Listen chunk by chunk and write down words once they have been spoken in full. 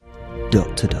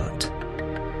Dot to Dot,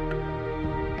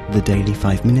 the daily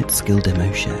 5-minute skill demo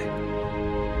show.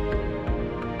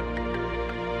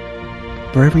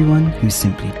 For everyone who's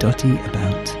simply dotty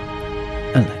about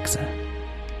Alexa.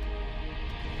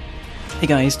 Hey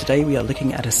guys, today we are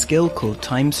looking at a skill called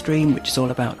Time Stream, which is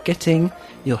all about getting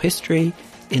your history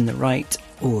in the right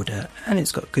order. And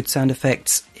it's got good sound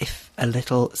effects, if a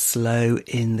little slow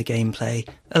in the gameplay.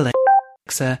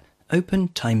 Alexa, open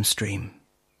Time Stream.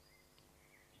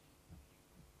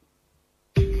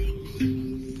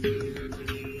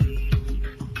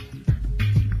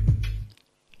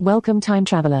 Welcome, time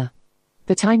traveler.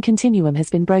 The time continuum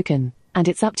has been broken, and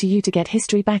it's up to you to get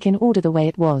history back in order the way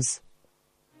it was.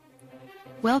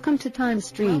 Welcome to Time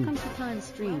Stream.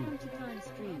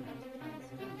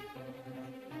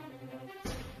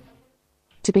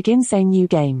 To begin, say new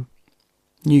game.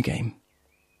 New game.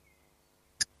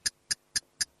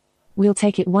 We'll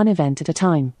take it one event at a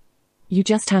time. You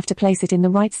just have to place it in the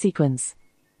right sequence.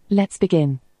 Let's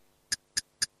begin.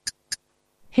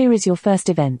 Here is your first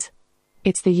event.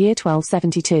 It's the year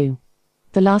 1272.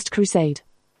 The Last Crusade.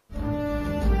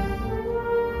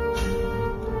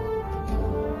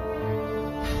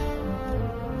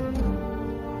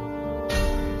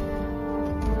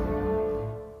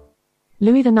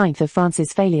 Louis IX of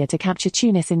France's failure to capture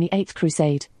Tunis in the Eighth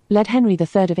Crusade led Henry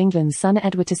III of England's son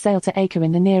Edward to sail to Acre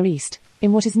in the Near East,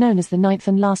 in what is known as the Ninth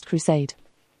and Last Crusade.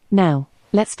 Now,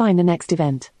 let's find the next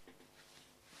event.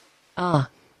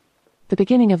 The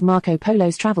beginning of Marco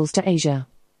Polo's travels to Asia.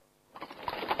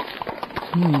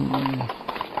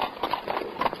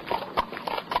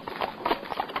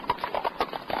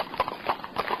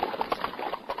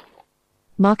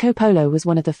 Marco Polo was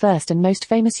one of the first and most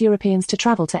famous Europeans to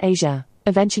travel to Asia,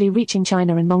 eventually reaching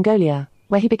China and Mongolia,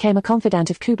 where he became a confidant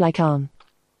of Kublai Khan.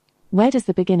 Where does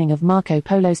the beginning of Marco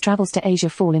Polo's travels to Asia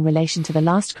fall in relation to the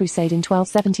Last Crusade in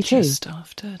 1272? Just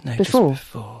after? No, Before. just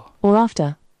before. Or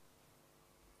after?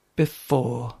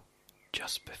 Before.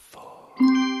 Just before.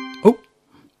 Oh!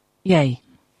 Yay.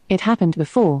 It happened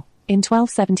before, in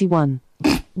 1271.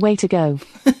 Way to go.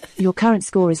 Your current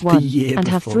score is 1, and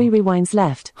have 3 rewinds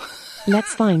left.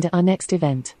 Let's find our next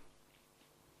event.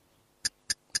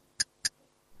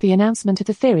 The announcement of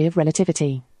the theory of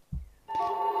relativity.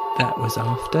 That was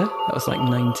after. That was like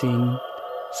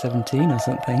 1917 or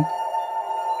something.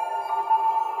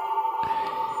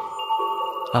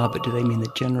 But do they mean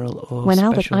the general or when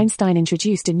special? Albert Einstein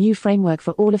introduced a new framework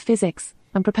for all of physics,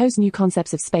 and proposed new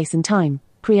concepts of space and time,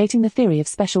 creating the theory of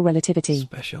special relativity.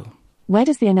 Special. Where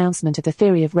does the announcement of the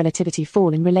theory of relativity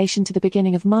fall in relation to the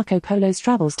beginning of Marco Polo's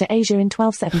travels to Asia in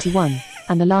 1271,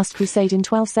 and the Last Crusade in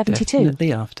 1272?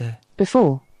 Definitely after.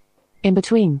 Before? In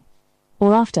between?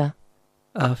 Or after?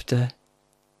 After.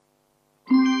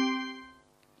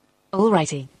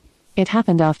 Alrighty. It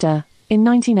happened after, in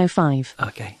 1905.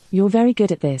 Okay. You're very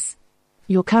good at this.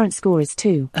 Your current score is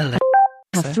 2. Alexa.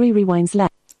 Have 3 rewinds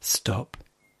left. Stop.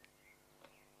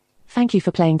 Thank you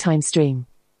for playing Time Stream.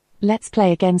 Let's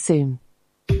play again soon.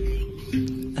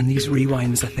 And these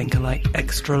rewinds, I think, are like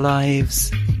extra lives.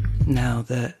 Now,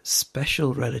 the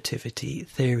special relativity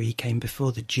theory came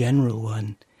before the general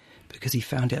one, because he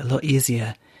found it a lot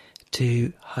easier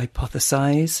to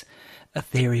hypothesize a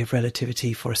theory of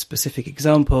relativity for a specific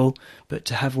example, but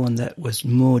to have one that was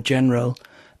more general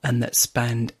and that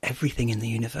spanned everything in the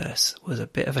universe was a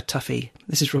bit of a toughie.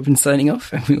 This is Robin signing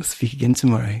off, and we'll speak again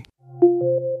tomorrow.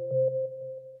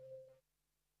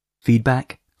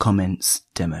 Feedback, comments,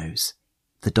 demos.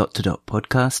 The Dot to Dot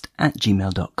podcast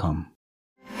 @gmail.com.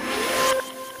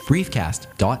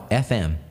 Briefcast.fm